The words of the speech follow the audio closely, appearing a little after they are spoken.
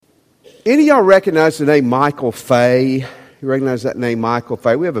Any of y'all recognize the name Michael Fay? You recognize that name, Michael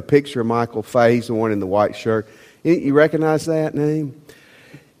Fay? We have a picture of Michael Fay. He's the one in the white shirt. You recognize that name?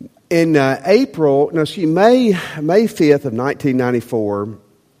 In May 5th of 1994,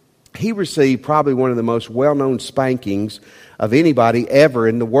 he received probably one of the most well-known spankings of anybody ever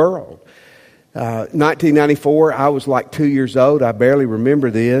in the world. 1994, I was like 2 years old. I barely remember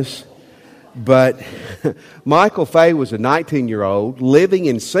this. But Michael Fay was a 19-year-old living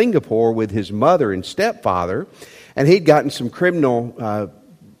in Singapore with his mother and stepfather. And he'd gotten some criminal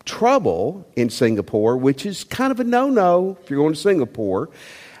trouble in Singapore, which is kind of a no-no if you're going to Singapore.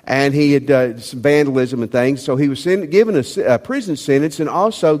 And he had done some vandalism and things. So he was given a prison sentence and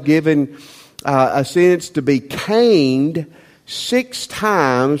also given a sentence to be caned 6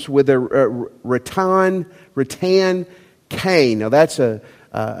 times with a rattan cane. Now that's a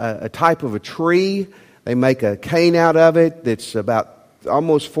type of a tree. They make a cane out of it that's about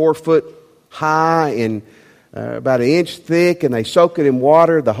almost 4 foot high and about 1 inch thick, and they soak it in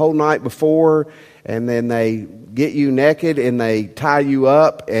water the whole night before, and then they get you naked and they tie you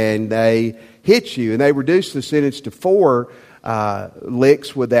up and they hit you, and they reduce the sentence to 4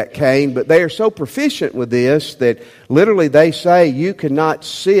 licks with that cane. But they are so proficient with this that literally they say you cannot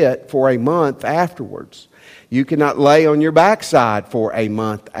sit for a month afterwards. You cannot lay on your backside for a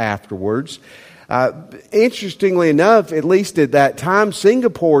month afterwards. Interestingly enough, at least at that time,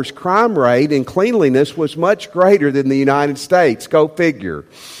 Singapore's crime rate and cleanliness was much greater than the United States. Go figure.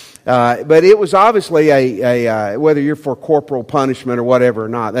 But it was obviously whether you're for corporal punishment or whatever or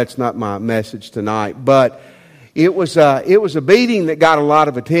not, that's not my message tonight. But it was a beating that got a lot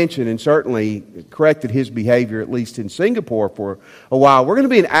of attention and certainly corrected his behavior, at least in Singapore, for a while. We're going to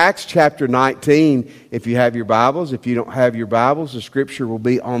be in Acts chapter 19 if you have your Bibles. If you don't have your Bibles, the scripture will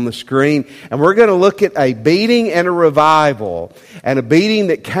be on the screen. And we're going to look at a beating and a revival, and a beating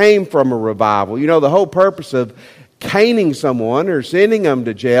that came from a revival. You know, the whole purpose of caning someone or sending them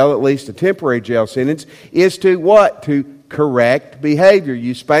to jail, at least a temporary jail sentence, is to what? To correct behavior.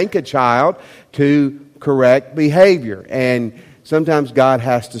 You spank a child to correct behavior. And sometimes God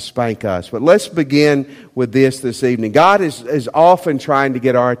has to spank us. But let's begin with this evening. God is often trying to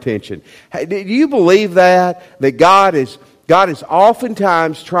get our attention. Do you believe that God is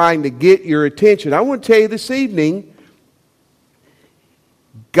oftentimes trying to get your attention? I want to tell you this evening,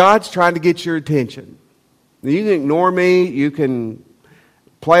 God's trying to get your attention. You can ignore me, you can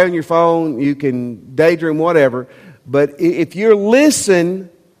play on your phone, you can daydream, whatever. But if you're listening,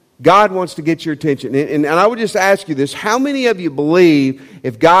 God wants to get your attention. And I would just ask you this. How many of you believe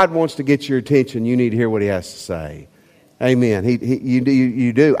if God wants to get your attention, you need to hear what He has to say? Amen.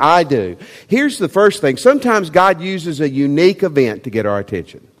 You do. I do. Here's the first thing. Sometimes God uses a unique event to get our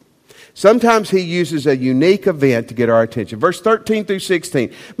attention. Sometimes He uses a unique event to get our attention. Verse 13 through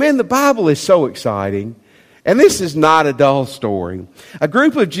 16. Man, the Bible is so exciting. And this is not a dull story. A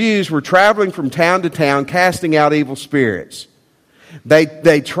group of Jews were traveling from town to town casting out evil spirits.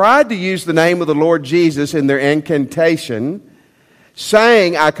 They tried to use the name of the Lord Jesus in their incantation,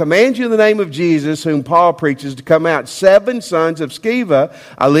 saying, I command you in the name of Jesus, whom Paul preaches, to come out. 7 sons of Sceva,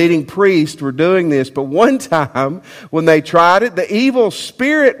 a leading priest, were doing this. But one time, when they tried it, the evil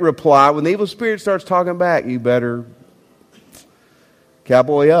spirit replied, when the evil spirit starts talking back, you better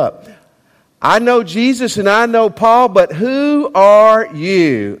cowboy up. I know Jesus and I know Paul, but who are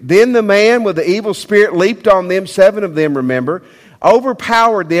you? Then the man with the evil spirit leaped on them, 7 of them, remember,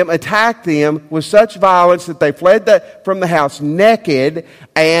 overpowered them, attacked them with such violence that they fled from the house naked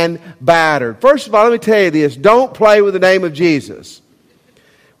and battered. First of all, let me tell you this. Don't play with the name of Jesus.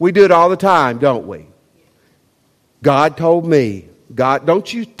 We do it all the time, don't we? God told me. God,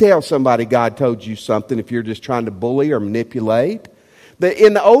 don't you tell somebody God told you something if you're just trying to bully or manipulate.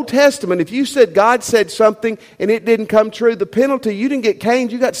 In the Old Testament, if you said God said something and it didn't come true, the penalty, you didn't get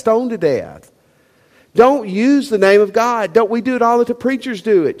caned, you got stoned to death. Don't use the name of God. Don't we do it all the time? Preachers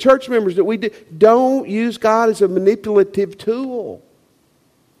do it. Church members do it. Don't use God as a manipulative tool.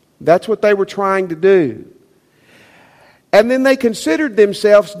 That's what they were trying to do. And then they considered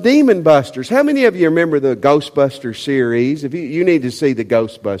themselves demon busters. How many of you remember the Ghostbusters series? If you need to see the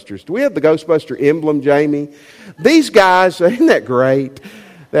Ghostbusters. Do we have the Ghostbuster emblem, Jamie? These guys, isn't that great?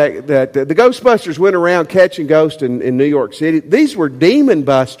 That the Ghostbusters went around catching ghosts in New York City. These were demon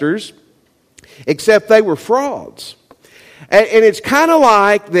busters, except they were frauds. And it's kind of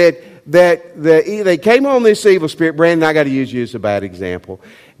like they came on this evil spirit. Brandon, I got to use you as a bad example.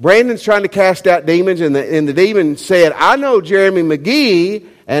 Brandon's trying to cast out demons, and the demon said, I know Jeremy McGee,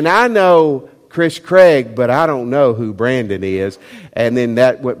 and I know Chris Craig, but I don't know who Brandon is. And then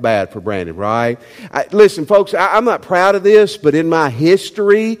that went bad for Brandon, right? Listen, folks, I'm not proud of this, but in my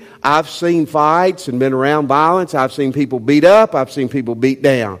history, I've seen fights and been around violence. I've seen people beat up. I've seen people beat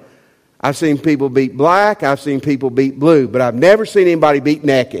down. I've seen people beat black. I've seen people beat blue. But I've never seen anybody beat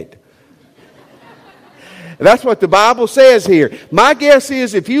naked. That's what the Bible says here. My guess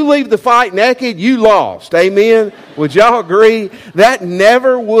is if you leave the fight naked, you lost. Amen? Would y'all agree? That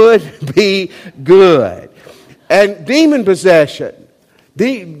never would be good. And demon possession.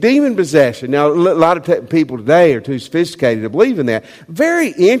 Demon possession. Now, a lot of people today are too sophisticated to believe in that. Very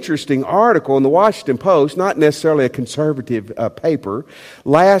interesting article in the Washington Post, not necessarily a conservative paper.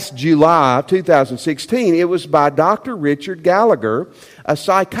 Last July 2016, it was by Dr. Richard Gallagher, a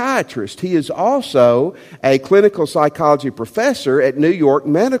psychiatrist. He is also a clinical psychology professor at New York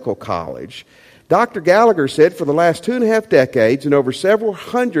Medical College. Dr. Gallagher said, for the last 2.5 decades and over several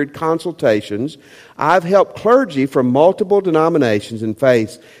hundred consultations, I've helped clergy from multiple denominations and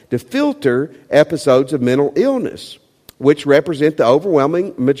faiths to filter episodes of mental illness, which represent the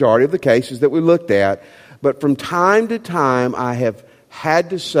overwhelming majority of the cases that we looked at. But from time to time, I have had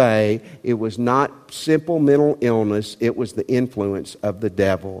to say it was not simple mental illness, it was the influence of the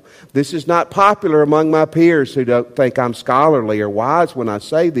devil. This is not popular among my peers who don't think I'm scholarly or wise when I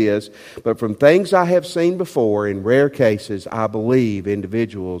say this, but from things I have seen before, in rare cases, I believe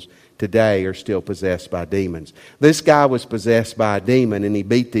individuals today are still possessed by demons. This guy was possessed by a demon and he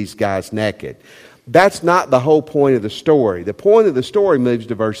beat these guys naked. That's not the whole point of the story. The point of the story moves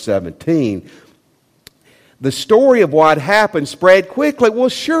to verse 17. The story of what happened spread quickly. Well,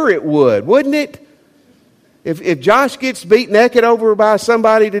 sure it would, wouldn't it? If Josh gets beat naked over by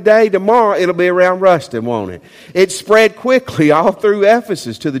somebody today, tomorrow it'll be around Ruston, won't it? It spread quickly all through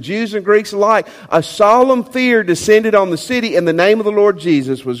Ephesus to the Jews and Greeks alike. A solemn fear descended on the city, and the name of the Lord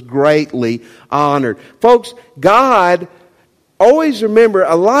Jesus was greatly honored. Folks, God, always remember,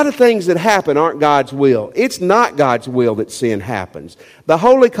 a lot of things that happen aren't God's will. It's not God's will that sin happens. The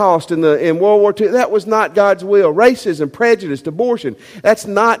Holocaust in World War II, that was not God's will. Racism, prejudice, abortion, that's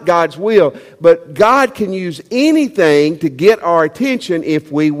not God's will. But God can use anything to get our attention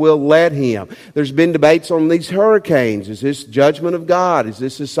if we will let Him. There's been debates on these hurricanes. Is this judgment of God? Is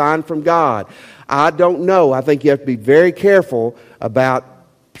this a sign from God? I don't know. I think you have to be very careful about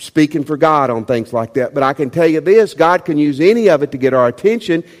speaking for God on things like that. But I can tell you this, God can use any of it to get our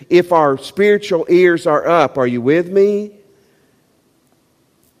attention if our spiritual ears are up. Are you with me?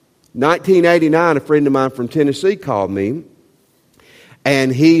 1989, a friend of mine from Tennessee called me,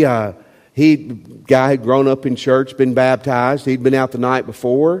 and guy had grown up in church, been baptized. He'd been out the night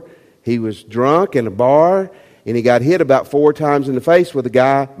before. He was drunk in a bar, and he got hit about 4 times in the face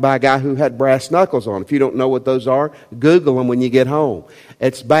by a guy who had brass knuckles on. If you don't know what those are, Google them when you get home.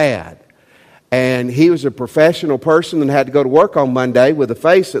 It's bad. And he was a professional person and had to go to work on Monday with a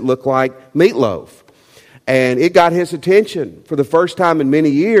face that looked like meatloaf. And it got his attention for the first time in many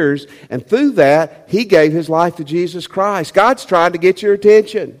years. And through that, he gave his life to Jesus Christ. God's trying to get your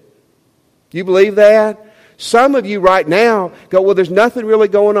attention. Do you believe that? Some of you right now go, well, there's nothing really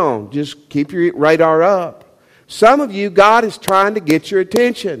going on. Just keep your radar up. Some of you, God is trying to get your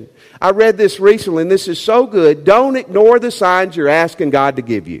attention. I read this recently, and this is so good. Don't ignore the signs you're asking God to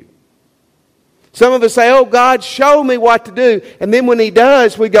give you. Some of us say, oh, God, show me what to do. And then when He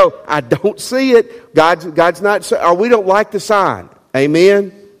does, we go, I don't see it. God's not, or we don't like the sign.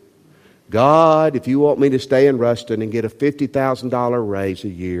 Amen? God, if you want me to stay in Ruston and get a $50,000 raise a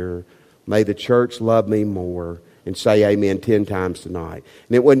year, may the church love me more, and say amen 10 times tonight.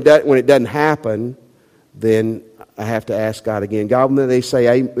 And when it doesn't happen, then I have to ask God again. God, when they say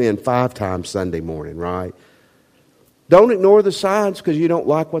amen 5 times Sunday morning, right? Don't ignore the signs because you don't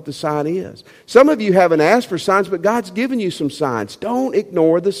like what the sign is. Some of you haven't asked for signs, but God's given you some signs. Don't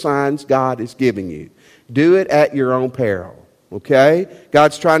ignore the signs God is giving you. Do it at your own peril. Okay?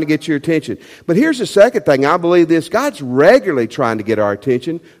 God's trying to get your attention. But here's the second thing. I believe this. God's regularly trying to get our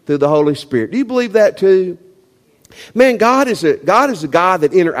attention through the Holy Spirit. Do you believe that too? Man, God is a God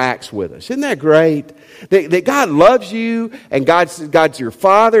that interacts with us. Isn't that great? That God loves you, and God's your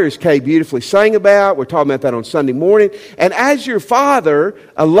Father, as Kay beautifully sang about. We're talking about that on Sunday morning. And as your Father,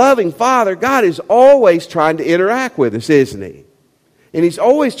 a loving Father, God is always trying to interact with us, isn't He? And He's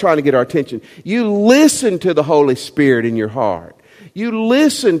always trying to get our attention. You listen to the Holy Spirit in your heart. You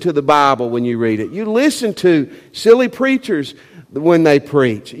listen to the Bible when you read it. You listen to silly preachers when they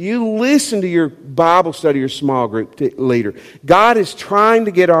preach. You listen to your Bible study, your small group leader. God is trying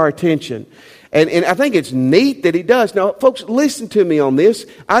to get our attention. And I think it's neat that He does. Now, folks, listen to me on this.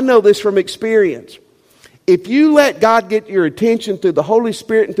 I know this from experience. If you let God get your attention through the Holy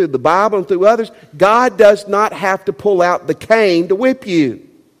Spirit and through the Bible and through others, God does not have to pull out the cane to whip you.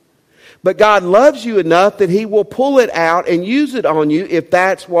 But God loves you enough that He will pull it out and use it on you if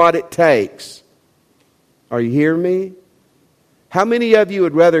that's what it takes. Are you hearing me? How many of you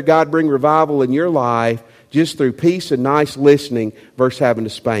would rather God bring revival in your life just through peace and nice listening versus having to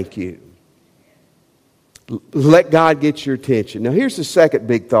spank you? Let God get your attention. Now here's the second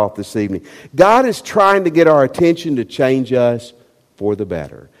big thought this evening. God is trying to get our attention to change us for the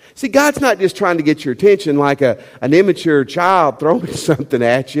better. See, God's not just trying to get your attention like an immature child throwing something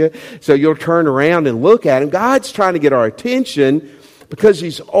at you so you'll turn around and look at Him. God's trying to get our attention because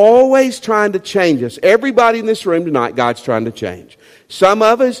He's always trying to change us. Everybody in this room tonight, God's trying to change. Some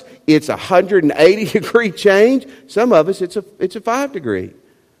of us, it's a 180-degree change. Some of us, it's a 5-degree.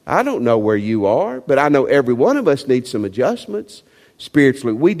 I don't know where you are, but I know every one of us needs some adjustments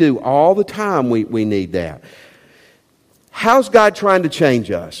spiritually. We do all the time. We need that. How's God trying to change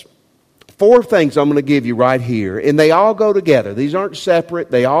us? 4 things I'm going to give you right here, and they all go together. These aren't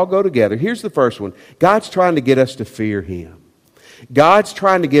separate. They all go together. Here's the first one. God's trying to get us to fear Him. God's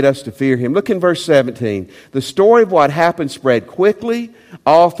trying to get us to fear Him. Look in verse 17. The story of what happened spread quickly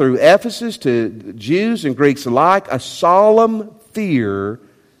all through Ephesus to Jews and Greeks alike. A solemn fear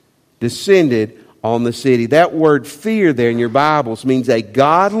descended on the city. That word fear there in your Bibles means a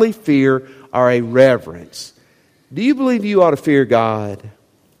godly fear or a reverence. Do you believe you ought to fear God?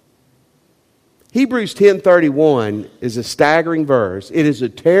 Hebrews 10:31 is a staggering verse. It is a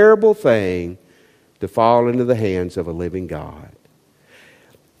terrible thing to fall into the hands of a living God.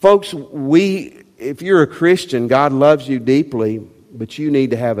 Folks, if you're a Christian, God loves you deeply, but you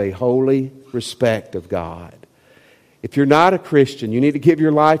need to have a holy respect of God. If you're not a Christian, you need to give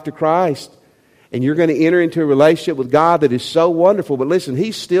your life to Christ. And you're going to enter into a relationship with God that is so wonderful. But listen,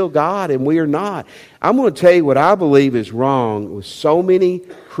 He's still God and we are not. I'm going to tell you what I believe is wrong with so many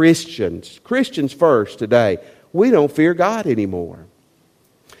Christians first today. We don't fear God anymore.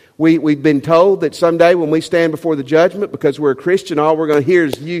 We've been told that someday when we stand before the judgment, because we're a Christian, all we're going to hear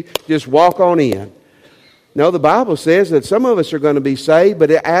is you just walk on in. No, the Bible says that some of us are going to be saved, but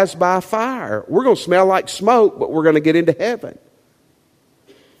as by fire. We're going to smell like smoke, but we're going to get into heaven.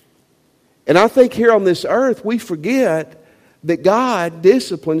 And I think here on this earth, we forget that God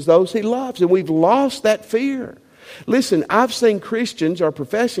disciplines those He loves. And we've lost that fear. Listen, I've seen Christians or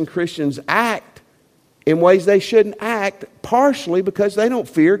professing Christians act in ways they shouldn't act, partially because they don't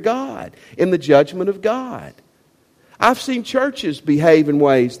fear God in the judgment of God. I've seen churches behave in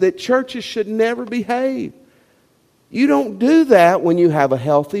ways that churches should never behave. You don't do that when you have a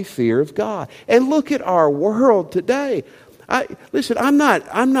healthy fear of God. And look at our world today.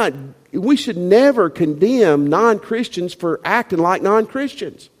 We should never condemn non-Christians for acting like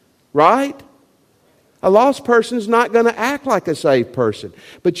non-Christians, right? A lost person is not going to act like a saved person.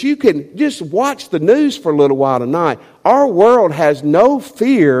 But you can just watch the news for a little while tonight. Our world has no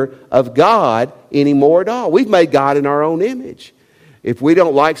fear of God anymore at all. We've made God in our own image. If we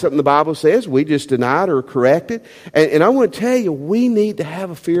don't like something the Bible says, we just deny it or correct it. And I want to tell you, we need to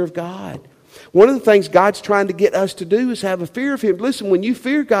have a fear of God. One of the things God's trying to get us to do is have a fear of Him. Listen, when you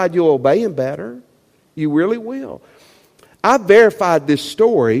fear God, you'll obey Him better. You really will. I've verified this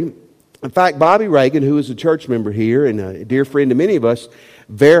story. In fact, Bobby Reagan, who is a church member here and a dear friend to many of us,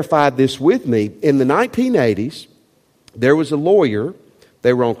 verified this with me. In the 1980s, there was a lawyer.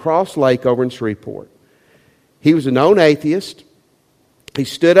 They were on Cross Lake over in Shreveport. He was a known atheist. He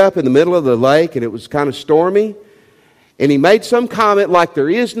stood up in the middle of the lake, and it was kind of stormy. And he made some comment like, there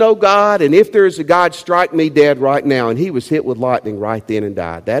is no God, and if there is a God, strike me dead right now. And he was hit with lightning right then and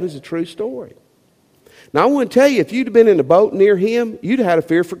died. That is a true story. Now, I want to tell you, if you'd have been in a boat near him, you'd have had a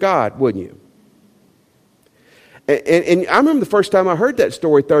fear for God, wouldn't you? And I remember the first time I heard that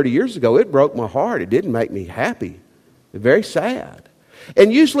story 30 years ago, it broke my heart. It didn't make me happy. It was very sad.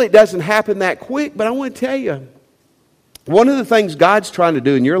 And usually it doesn't happen that quick, but I want to tell you, one of the things God's trying to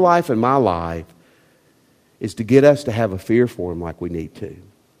do in your life and my life is to get us to have a fear for Him like we need to.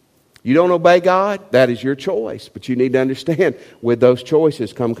 You don't obey God, that is your choice. But you need to understand, with those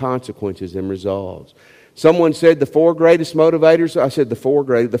choices come consequences and results. Someone said the 4 greatest motivators, I said the four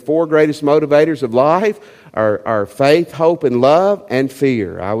greatest motivators of life are faith, hope, and love, and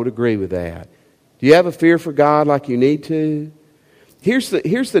fear. I would agree with that. Do you have a fear for God like you need to? Here's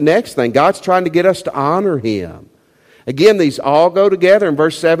the next thing. God's trying to get us to honor Him. Again, these all go together. In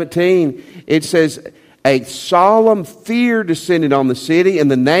verse 17, it says, a solemn fear descended on the city,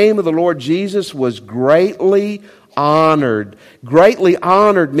 and the name of the Lord Jesus was greatly honored. Greatly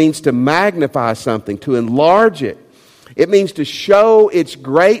honored means to magnify something, to enlarge it. It means to show its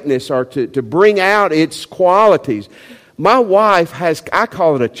greatness or to bring out its qualities. My wife has, I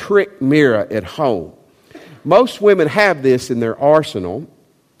call it a trick mirror at home. Most women have this in their arsenal.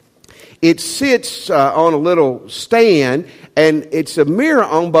 It sits on a little stand, and it's a mirror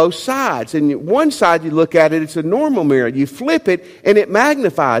on both sides. And one side you look at it, it's a normal mirror. You flip it, and it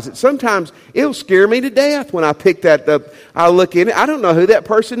magnifies it. Sometimes it'll scare me to death when I pick that up. I look in it. I don't know who that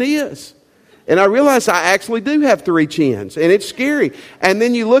person is. And I realize I actually do have 3 chins, and it's scary. And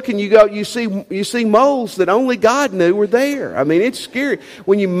then you look and you go, you see moles that only God knew were there. I mean, it's scary.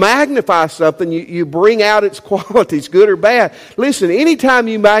 When you magnify something, you bring out its qualities, good or bad. Listen, anytime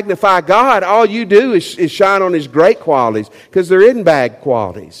you magnify God, all you do is shine on His great qualities, because there isn't bad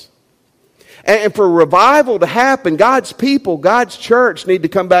qualities. And for revival to happen, God's people, God's church need to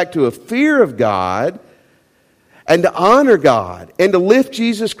come back to a fear of God and to honor God and to lift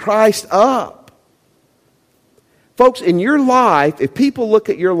Jesus Christ up. Folks, in your life, if people look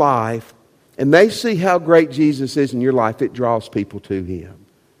at your life and they see how great Jesus is in your life, it draws people to Him.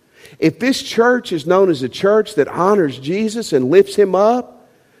 If this church is known as a church that honors Jesus and lifts Him up,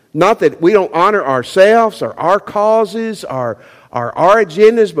 not that we don't honor ourselves or our causes or our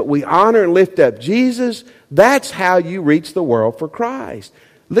agendas, but we honor and lift up Jesus, that's how you reach the world for Christ.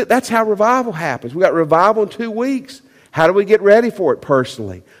 That's how revival happens. We've got revival in 2 weeks. How do we get ready for it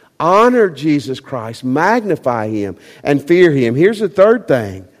personally? Honor Jesus Christ, magnify Him, and fear Him. Here's the third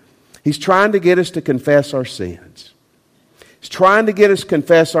thing. He's trying to get us to confess our sins. He's trying to get us to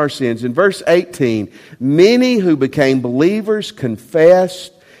confess our sins. In verse 18, many who became believers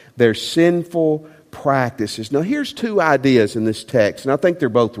confessed their sinful practices. Now here's 2 ideas in this text, and I think they're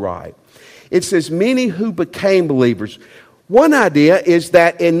both right. It says many who became believers. One idea is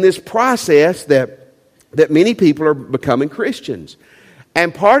that in this process that many people are becoming Christians.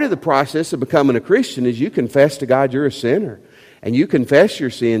 And part of the process of becoming a Christian is you confess to God you're a sinner. And you confess your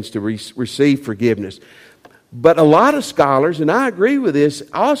sins to receive forgiveness. But a lot of scholars, and I agree with this,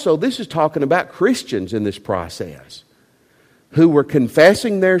 also this is talking about Christians in this process, who were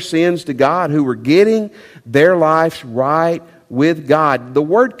confessing their sins to God, who were getting their lives right with God. The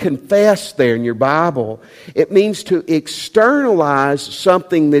word confess there in your Bible, it means to externalize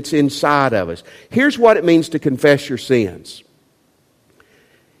something that's inside of us. Here's what it means to confess your sins.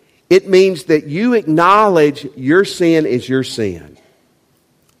 It means that you acknowledge your sin is your sin.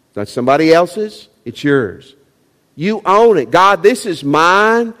 It's not somebody else's, it's yours. You own it. God, this is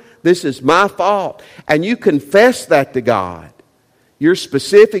mine. This is my fault. And you confess that to God. You're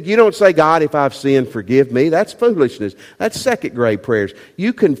specific. You don't say, God, if I've sinned, forgive me. That's foolishness. That's second grade prayers.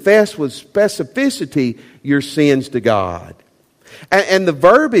 You confess with specificity your sins to God. And the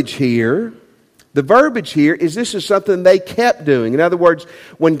verbiage here is this is something they kept doing. In other words,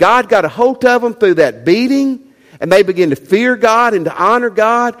 when God got a hold of them through that beating, and they began to fear God and to honor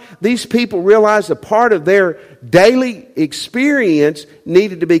God, these people realized a part of their daily experience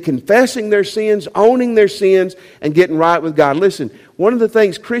needed to be confessing their sins, owning their sins, and getting right with God. Listen, one of the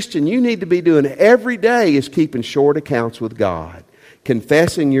things, Christian, you need to be doing every day is keeping short accounts with God,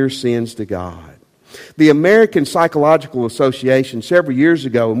 confessing your sins to God. The American Psychological Association, several years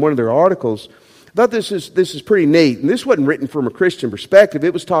ago, in one of their articles, I thought this is pretty neat. And this wasn't written from a Christian perspective.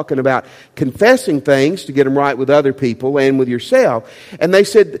 It was talking about confessing things to get them right with other people and with yourself. And they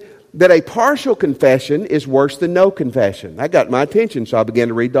said that a partial confession is worse than no confession. That got my attention, so I began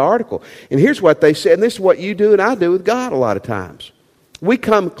to read the article. And here's what they said, and this is what you do and I do with God a lot of times. We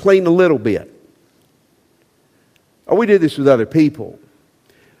come clean a little bit. Or we do this with other people.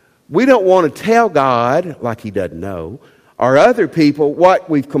 We don't want to tell God, like He doesn't know, or other people what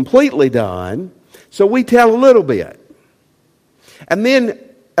we've completely done. So we tell a little bit. And then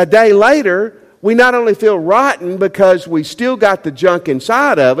a day later, we not only feel rotten because we still got the junk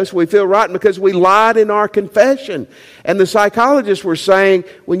inside of us, we feel rotten because we lied in our confession. And the psychologists were saying,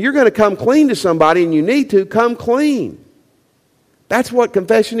 when you're going to come clean to somebody and you need to, come clean. That's what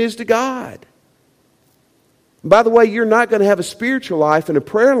confession is to God. By the way, you're not going to have a spiritual life and a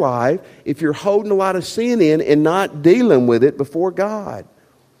prayer life if you're holding a lot of sin in and not dealing with it before God.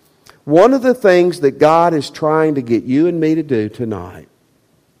 One of the things that God is trying to get you and me to do tonight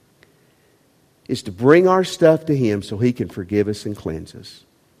is to bring our stuff to Him so He can forgive us and cleanse us.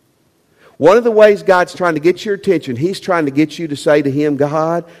 One of the ways God's trying to get your attention, He's trying to get you to say to Him,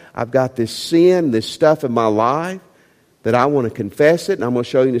 God, I've got this sin, this stuff in my life that I want to confess it, and I'm going to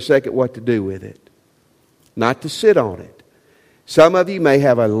show you in a second what to do with it. Not to sit on it. Some of you may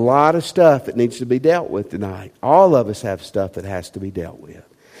have a lot of stuff that needs to be dealt with tonight. All of us have stuff that has to be dealt with.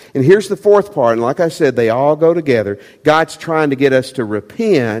 And here's the fourth part, and like I said, they all go together. God's trying to get us to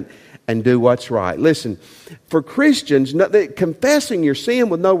repent and do what's right. Listen, for Christians, confessing your sin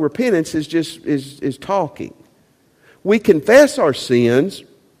with no repentance is talking. We confess our sins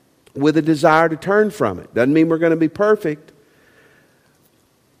with a desire to turn from it. Doesn't mean we're going to be perfect,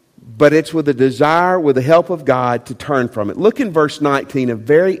 but it's with a desire, with the help of God, to turn from it. Look in verse 19, a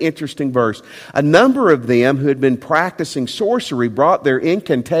very interesting verse. A number of them who had been practicing sorcery brought their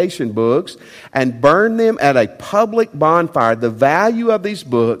incantation books and burned them at a public bonfire. The value of these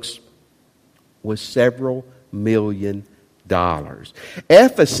books was several $million.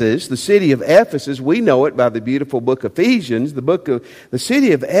 Ephesus, the city of Ephesus, we know it by the beautiful book of Ephesians. The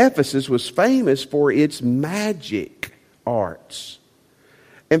city of Ephesus was famous for its magic arts.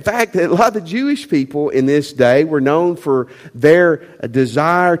 In fact, a lot of the Jewish people in this day were known for their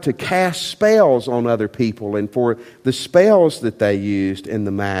desire to cast spells on other people and for the spells that they used in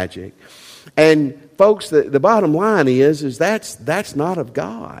the magic. And folks, the bottom line is that's not of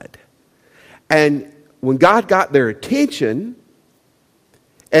God. And when God got their attention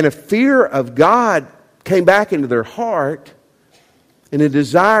and a fear of God came back into their heart and a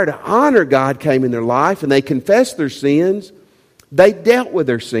desire to honor God came in their life and they confessed their sins, they dealt with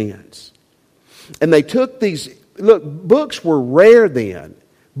their sins. And they took these, look, books were rare then.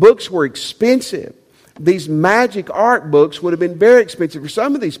 Books were expensive. These magic art books would have been very expensive for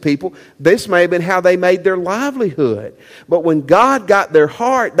some of these people. This may have been how they made their livelihood. But when God got their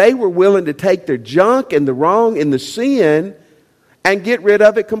heart, they were willing to take their junk and the wrong and the sin and get rid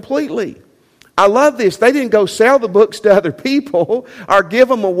of it completely. I love this. They didn't go sell the books to other people or give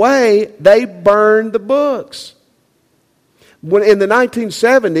them away. They burned the books. When in the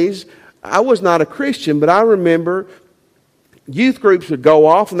 1970s, I was not a Christian, but I remember youth groups would go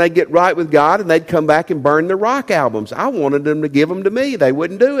off and they'd get right with God and they'd come back and burn their rock albums. I wanted them to give them to me. They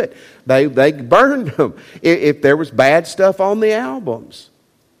wouldn't do it. They burned them if there was bad stuff on the albums.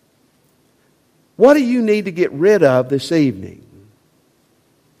 What do you need to get rid of this evening?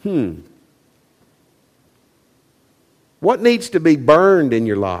 What needs to be burned in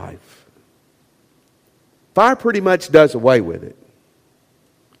your life? Fire pretty much does away with it.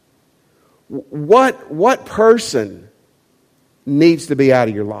 What person needs to be out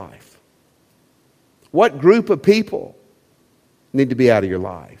of your life? What group of people need to be out of your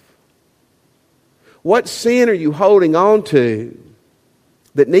life? What sin are you holding on to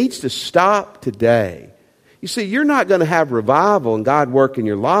that needs to stop today? You see, you're not going to have revival and God work in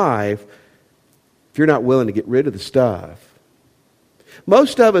your life if you're not willing to get rid of the stuff.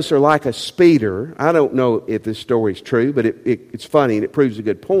 Most of us are like a speeder. I don't know if this story is true, but it's funny and it proves a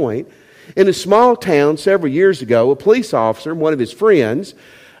good point. In a small town several years ago, a police officer and one of his friends,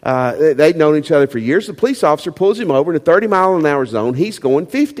 they'd known each other for years. The police officer pulls him over in a 30-mile-an-hour zone. He's going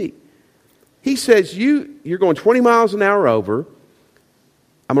 50. He says, you're going 20 miles an hour over.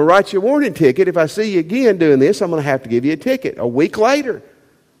 I'm going to write you a warning ticket. If I see you again doing this, I'm going to have to give you a ticket. A week later,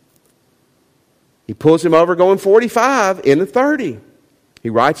 he pulls him over going 45 in a 30. He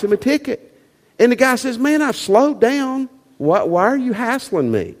writes him a ticket. And the guy says, man, I've slowed down. Why are you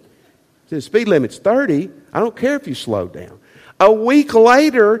hassling me? The speed limit's 30. I don't care if you slow down. A week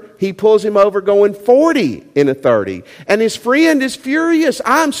later, he pulls him over going 40 in a 30. And his friend is furious.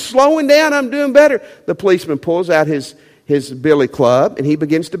 I'm slowing down. I'm doing better. The policeman pulls out his billy club and he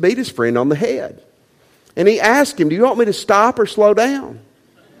begins to beat his friend on the head. And he asks him, do you want me to stop or slow down?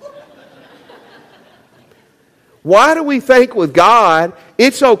 Why do we think with God,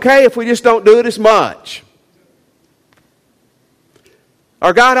 it's okay if we just don't do it as much?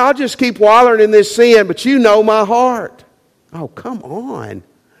 Or God, I'll just keep wallowing in this sin, but you know my heart. Oh, come on.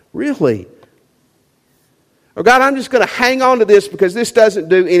 Really? Or God, I'm just going to hang on to this because this doesn't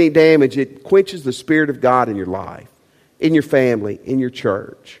do any damage. It quenches the Spirit of God in your life, in your family, in your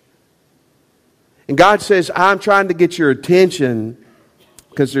church. And God says, I'm trying to get your attention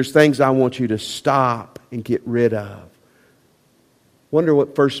because there's things I want you to stop and get rid of. Wonder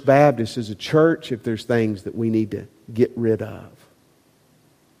what First Baptist is a church if there's things that we need to get rid of.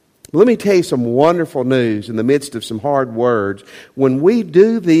 Let me tell you some wonderful news in the midst of some hard words. When we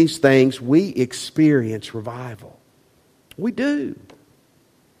do these things, we experience revival. We do.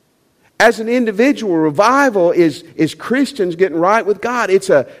 As an individual, revival is Christians getting right with God. It's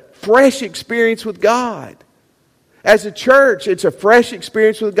a fresh experience with God. As a church, it's a fresh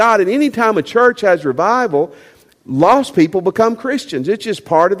experience with God. And anytime a church has revival, lost people become Christians. It's just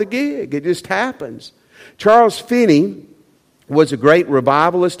part of the gig. It just happens. Charles Finney was a great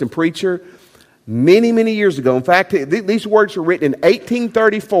revivalist and preacher many, many years ago. In fact, these words were written in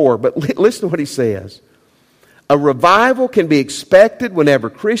 1834, but listen to what he says. A revival can be expected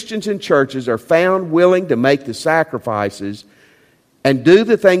whenever Christians and churches are found willing to make the sacrifices and do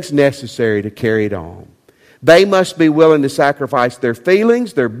the things necessary to carry it on. They must be willing to sacrifice their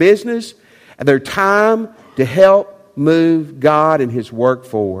feelings, their business, and their time to help move God and His work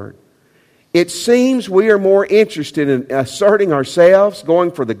forward. It seems we are more interested in asserting ourselves,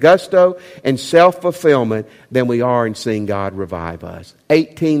 going for the gusto and self-fulfillment, than we are in seeing God revive us.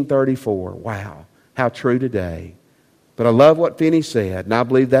 1834. Wow. How true today. But I love what Finney said, and I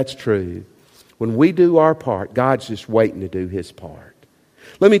believe that's true. When we do our part, God's just waiting to do His part.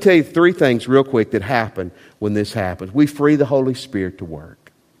 Let me tell you 3 things real quick that happen when this happens. We free the Holy Spirit to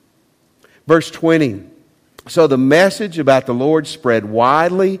work. Verse 20. So the message about the Lord spread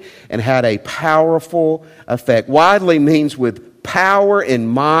widely and had a powerful effect. Widely means with power and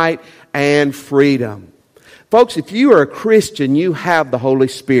might and freedom. Folks, if you are a Christian, you have the Holy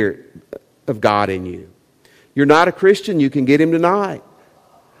Spirit of God in you. You're not a Christian, you can get Him tonight.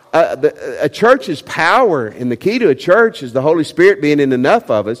 A church's power, and the key to a church is the Holy Spirit being in enough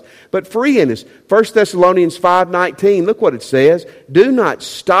of us, but free in us. 1 Thessalonians 5:19, look what it says. Do not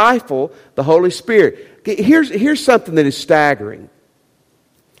stifle the Holy Spirit. Here's something that is staggering.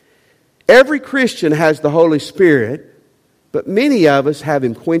 Every Christian has the Holy Spirit, but many of us have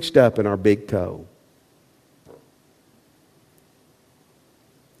Him quenched up in our big toe.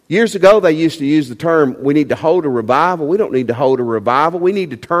 Years ago, they used to use the term, we need to hold a revival. We don't need to hold a revival. We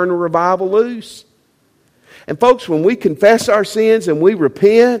need to turn a revival loose. And folks, when we confess our sins and we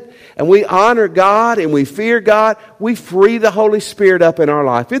repent and we honor God and we fear God, we free the Holy Spirit up in our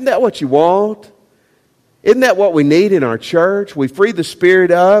life. Isn't that what you want? Isn't that what we need in our church? We free the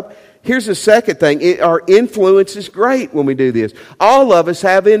Spirit up. Here's the second thing. Our influence is great when we do this. All of us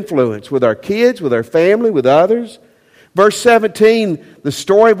have influence with our kids, with our family, with others. Verse 17, the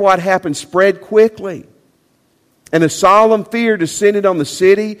story of what happened spread quickly. And a solemn fear descended on the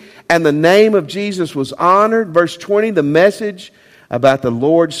city, and the name of Jesus was honored. Verse 20, the message about the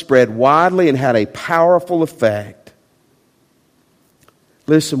Lord spread widely and had a powerful effect.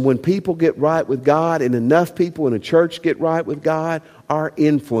 Listen, when people get right with God, and enough people in a church get right with God, our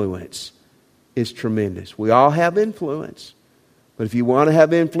influence is tremendous. We all have influence. But if you want to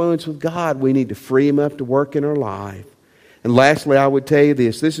have influence with God, we need to free Him up to work in our life. And lastly, I would tell you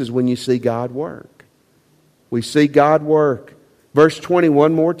this. This is when you see God work. We see God work. Verse 20,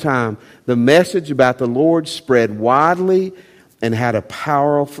 one more time. The message about the Lord spread widely and had a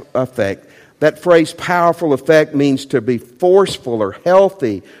powerful effect. That phrase, powerful effect, means to be forceful or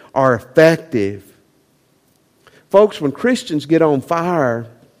healthy or effective. Folks, when Christians get on fire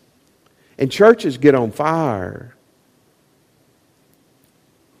and churches get on fire,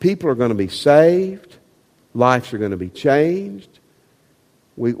 people are going to be saved. Lives are going to be changed.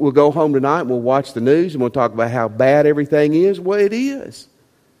 We'll go home tonight and we'll watch the news and we'll talk about how bad everything is. Well, it is.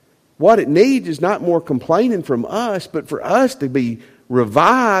 What it needs is not more complaining from us, but for us to be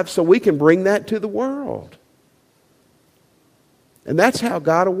revived so we can bring that to the world. And that's how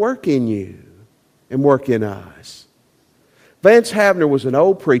God will work in you and work in us. Vance Havner was an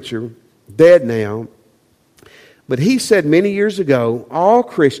old preacher, dead now, but he said many years ago, all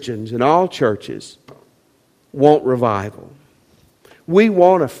Christians in all churches want revival. We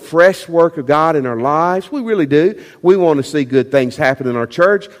want a fresh work of God in our lives. We really do. We want to see good things happen in our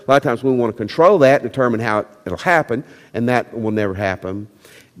church. A lot of times we want to control that, determine how it'll happen, and that will never happen.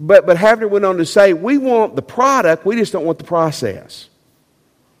 But Havner went on to say, we want the product, we just don't want the process.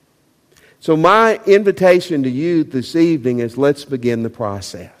 So my invitation to you this evening is let's begin the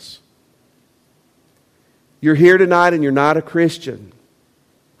process. You're here tonight and you're not a Christian.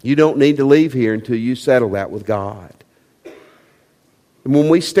 You don't need to leave here until you settle that with God. And when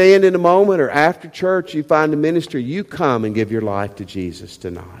we stand in a moment or after church, you find a minister, you come and give your life to Jesus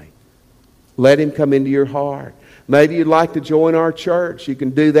tonight. Let Him come into your heart. Maybe you'd like to join our church. You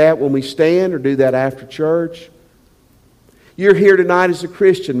can do that when we stand or do that after church. You're here tonight as a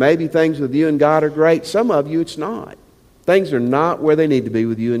Christian. Maybe things with you and God are great. Some of you, it's not. Things are not where they need to be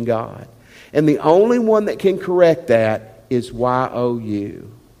with you and God. And the only one that can correct that is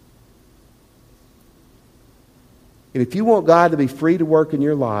YOU. And if you want God to be free to work in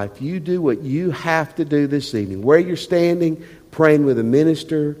your life, you do what you have to do this evening. Where you're standing, praying with a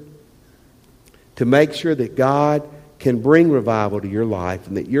minister, to make sure that God can bring revival to your life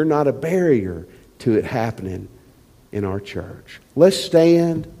and that you're not a barrier to it happening in our church. Let's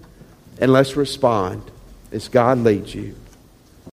stand and let's respond as God leads you.